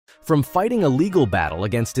From fighting a legal battle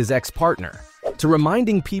against his ex-partner, to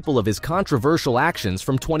reminding people of his controversial actions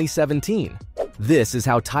from 2017. This is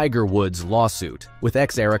how Tiger Woods' lawsuit with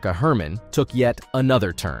ex-Erica Herman took yet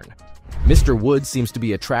another turn. Mr. Woods seems to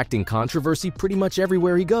be attracting controversy pretty much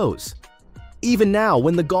everywhere he goes. Even now,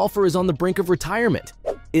 when the golfer is on the brink of retirement,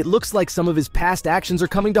 it looks like some of his past actions are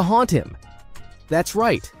coming to haunt him. That's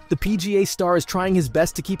right, the PGA star is trying his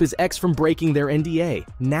best to keep his ex from breaking their NDA,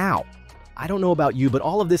 now. I don't know about you, but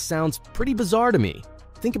all of this sounds pretty bizarre to me.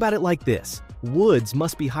 Think about it like this. Woods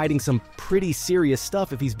must be hiding some pretty serious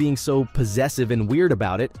stuff if he's being so possessive and weird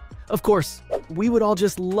about it. Of course, we would all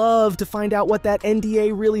just love to find out what that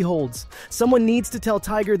NDA really holds. Someone needs to tell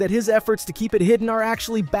Tiger that his efforts to keep it hidden are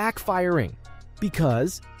actually backfiring.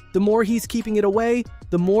 Because the more he's keeping it away,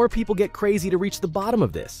 the more people get crazy to reach the bottom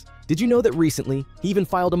of this. Did you know that recently, he even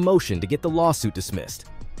filed a motion to get the lawsuit dismissed?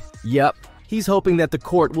 Yep. He's hoping that the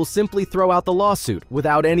court will simply throw out the lawsuit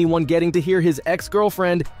without anyone getting to hear his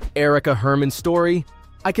ex-girlfriend, Erica Herman's story.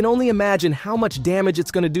 I can only imagine how much damage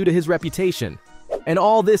it's going to do to his reputation. And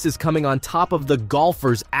all this is coming on top of the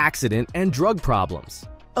golfer's accident and drug problems.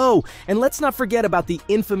 Oh, and let's not forget about the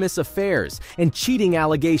infamous affairs and cheating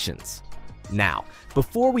allegations. Now,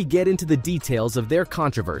 before we get into the details of their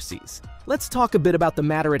controversies, let's talk a bit about the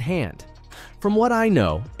matter at hand. From what I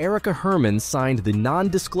know, Erica Herman signed the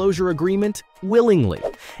non-disclosure agreement willingly,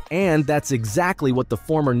 and that's exactly what the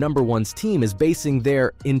former number one's team is basing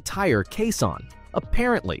their entire case on.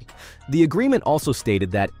 Apparently, the agreement also stated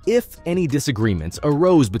that if any disagreements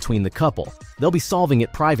arose between the couple, they'll be solving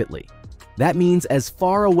it privately. That means as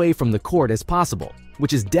far away from the court as possible,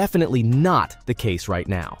 which is definitely not the case right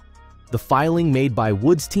now. The filing made by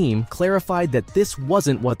Woods' team clarified that this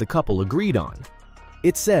wasn't what the couple agreed on.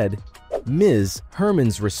 It said, Ms.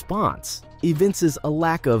 Herman's response evinces a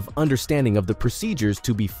lack of understanding of the procedures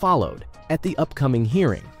to be followed at the upcoming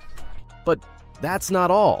hearing. But that's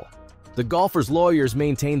not all. The golfer's lawyers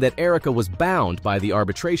maintain that Erica was bound by the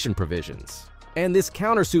arbitration provisions, and this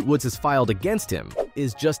countersuit Woods has filed against him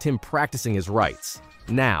is just him practicing his rights.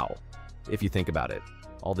 Now, if you think about it,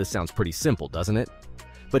 all this sounds pretty simple, doesn't it?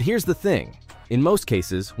 But here's the thing. In most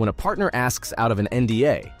cases, when a partner asks out of an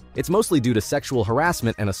NDA, it's mostly due to sexual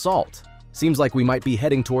harassment and assault. Seems like we might be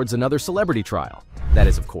heading towards another celebrity trial. That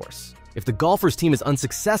is, of course, if the golfer's team is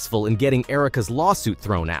unsuccessful in getting Erica's lawsuit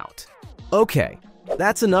thrown out. Okay,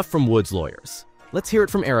 that's enough from Woods' lawyers. Let's hear it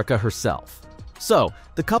from Erica herself. So,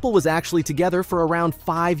 the couple was actually together for around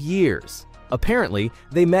 5 years. Apparently,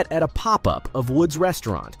 they met at a pop-up of Woods'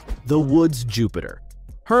 restaurant, the Woods Jupiter.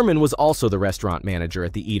 Herman was also the restaurant manager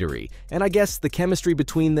at the eatery, and I guess the chemistry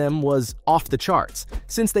between them was off the charts,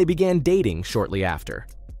 since they began dating shortly after.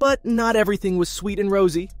 But not everything was sweet and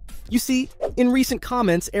rosy. You see, in recent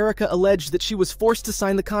comments, Erica alleged that she was forced to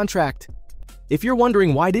sign the contract. If you're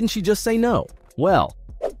wondering why didn't she just say no? Well,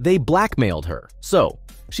 they blackmailed her, so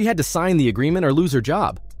she had to sign the agreement or lose her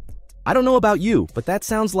job. I don't know about you, but that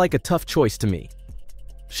sounds like a tough choice to me.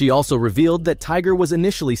 She also revealed that Tiger was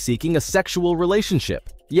initially seeking a sexual relationship.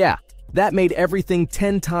 Yeah, that made everything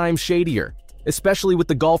 10 times shadier, especially with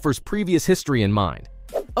the golfer's previous history in mind.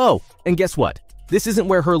 Oh, and guess what? This isn't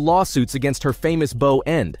where her lawsuits against her famous beau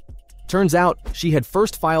end. Turns out, she had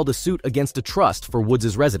first filed a suit against a trust for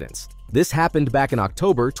Woods' residence. This happened back in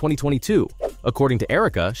October 2022. According to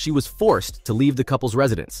Erica, she was forced to leave the couple's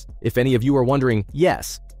residence. If any of you are wondering,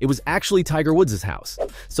 yes, it was actually Tiger Woods' house.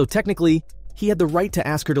 So technically, he had the right to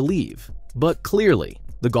ask her to leave. But clearly,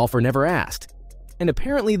 the golfer never asked. And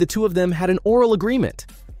apparently the two of them had an oral agreement.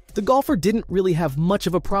 The golfer didn't really have much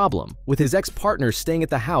of a problem with his ex-partner staying at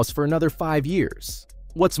the house for another 5 years.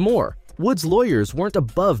 What's more, Woods' lawyers weren't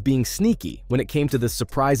above being sneaky when it came to the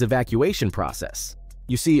surprise evacuation process.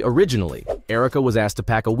 You see, originally, Erica was asked to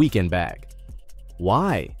pack a weekend bag.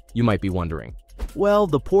 Why, you might be wondering? Well,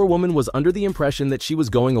 the poor woman was under the impression that she was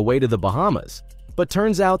going away to the Bahamas, but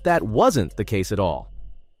turns out that wasn't the case at all.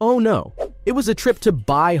 Oh no, it was a trip to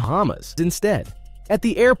Bahamas instead. At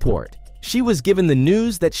the airport, she was given the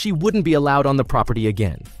news that she wouldn't be allowed on the property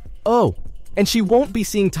again. Oh, and she won't be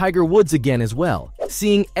seeing Tiger Woods again as well.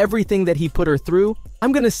 Seeing everything that he put her through,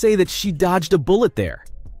 I'm gonna say that she dodged a bullet there.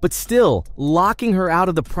 But still, locking her out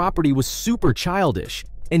of the property was super childish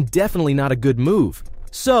and definitely not a good move.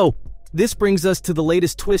 So, this brings us to the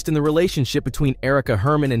latest twist in the relationship between Erica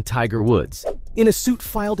Herman and Tiger Woods. In a suit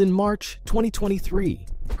filed in March 2023,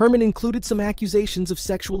 Herman included some accusations of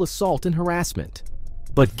sexual assault and harassment.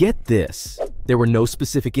 But get this, there were no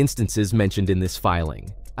specific instances mentioned in this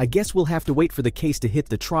filing. I guess we'll have to wait for the case to hit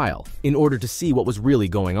the trial in order to see what was really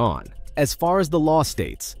going on. As far as the law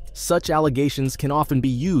states, such allegations can often be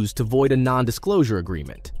used to void a non-disclosure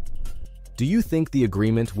agreement. Do you think the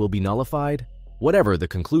agreement will be nullified? Whatever the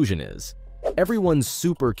conclusion is, everyone's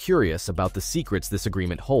super curious about the secrets this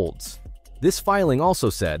agreement holds. This filing also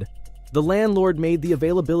said, the landlord made the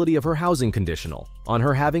availability of her housing conditional on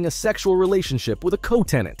her having a sexual relationship with a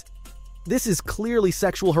co-tenant. This is clearly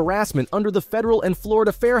sexual harassment under the federal and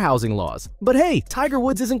Florida fair housing laws. But hey, Tiger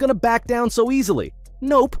Woods isn't going to back down so easily.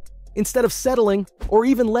 Nope. Instead of settling or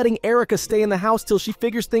even letting Erica stay in the house till she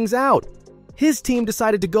figures things out, his team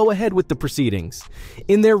decided to go ahead with the proceedings.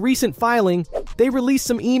 In their recent filing, they released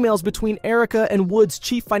some emails between Erica and Woods'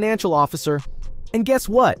 chief financial officer. And guess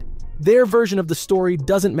what? Their version of the story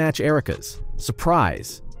doesn't match Erica's.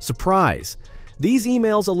 Surprise. Surprise. These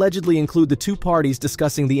emails allegedly include the two parties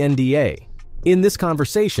discussing the NDA. In this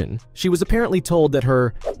conversation, she was apparently told that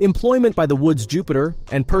her employment by the Woods Jupiter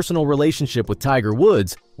and personal relationship with Tiger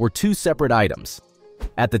Woods were two separate items.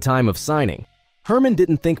 At the time of signing, Herman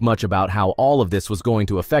didn't think much about how all of this was going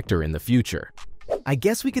to affect her in the future. I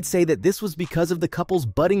guess we could say that this was because of the couple's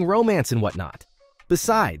budding romance and whatnot.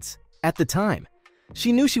 Besides, at the time,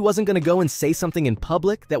 she knew she wasn't going to go and say something in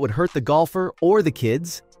public that would hurt the golfer or the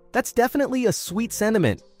kids. That's definitely a sweet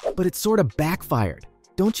sentiment, but it sort of backfired,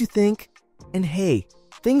 don't you think? And hey,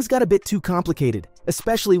 things got a bit too complicated,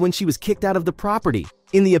 especially when she was kicked out of the property.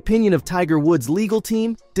 In the opinion of Tiger Woods' legal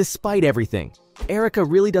team, despite everything, Erica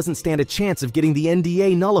really doesn't stand a chance of getting the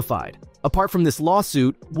NDA nullified. Apart from this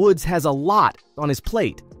lawsuit, Woods has a lot on his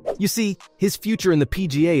plate. You see, his future in the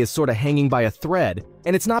PGA is sort of hanging by a thread,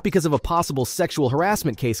 and it's not because of a possible sexual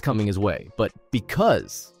harassment case coming his way, but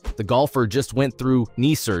because the golfer just went through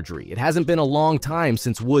knee surgery. It hasn't been a long time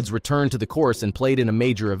since Woods returned to the course and played in a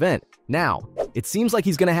major event. Now, it seems like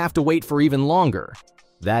he's going to have to wait for even longer.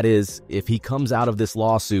 That is, if he comes out of this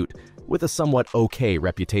lawsuit with a somewhat okay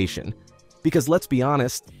reputation. Because let's be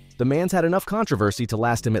honest, the man's had enough controversy to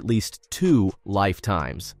last him at least 2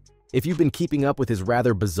 lifetimes. If you've been keeping up with his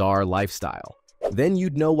rather bizarre lifestyle, then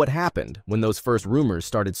you'd know what happened when those first rumors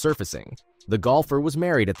started surfacing. The golfer was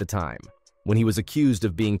married at the time, when he was accused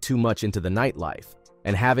of being too much into the nightlife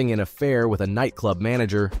and having an affair with a nightclub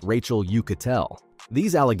manager, Rachel Uchitel.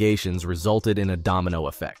 These allegations resulted in a domino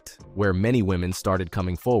effect, where many women started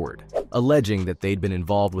coming forward, alleging that they'd been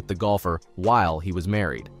involved with the golfer while he was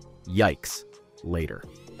married. Yikes. Later,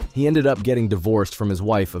 he ended up getting divorced from his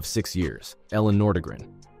wife of 6 years, Ellen Nordegren.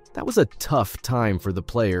 That was a tough time for the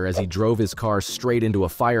player as he drove his car straight into a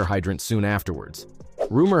fire hydrant soon afterwards.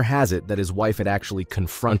 Rumor has it that his wife had actually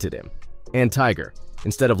confronted him. And Tiger,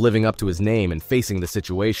 instead of living up to his name and facing the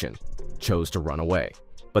situation, chose to run away.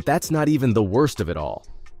 But that's not even the worst of it all.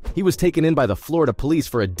 He was taken in by the Florida police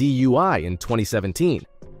for a DUI in 2017.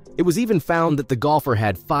 It was even found that the golfer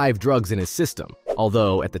had 5 drugs in his system,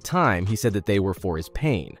 although at the time he said that they were for his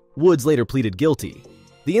pain. Woods later pleaded guilty.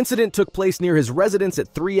 The incident took place near his residence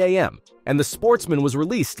at 3 a.m., and the sportsman was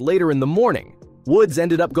released later in the morning. Woods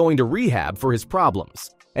ended up going to rehab for his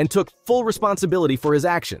problems and took full responsibility for his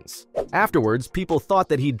actions. Afterwards, people thought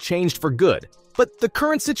that he'd changed for good, but the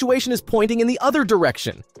current situation is pointing in the other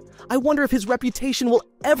direction. I wonder if his reputation will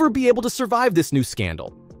ever be able to survive this new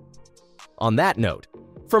scandal. On that note,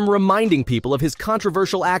 from reminding people of his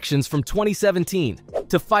controversial actions from 2017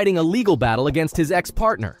 to fighting a legal battle against his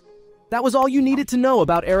ex-partner, that was all you needed to know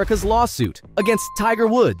about Erica's lawsuit against Tiger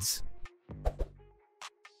Woods.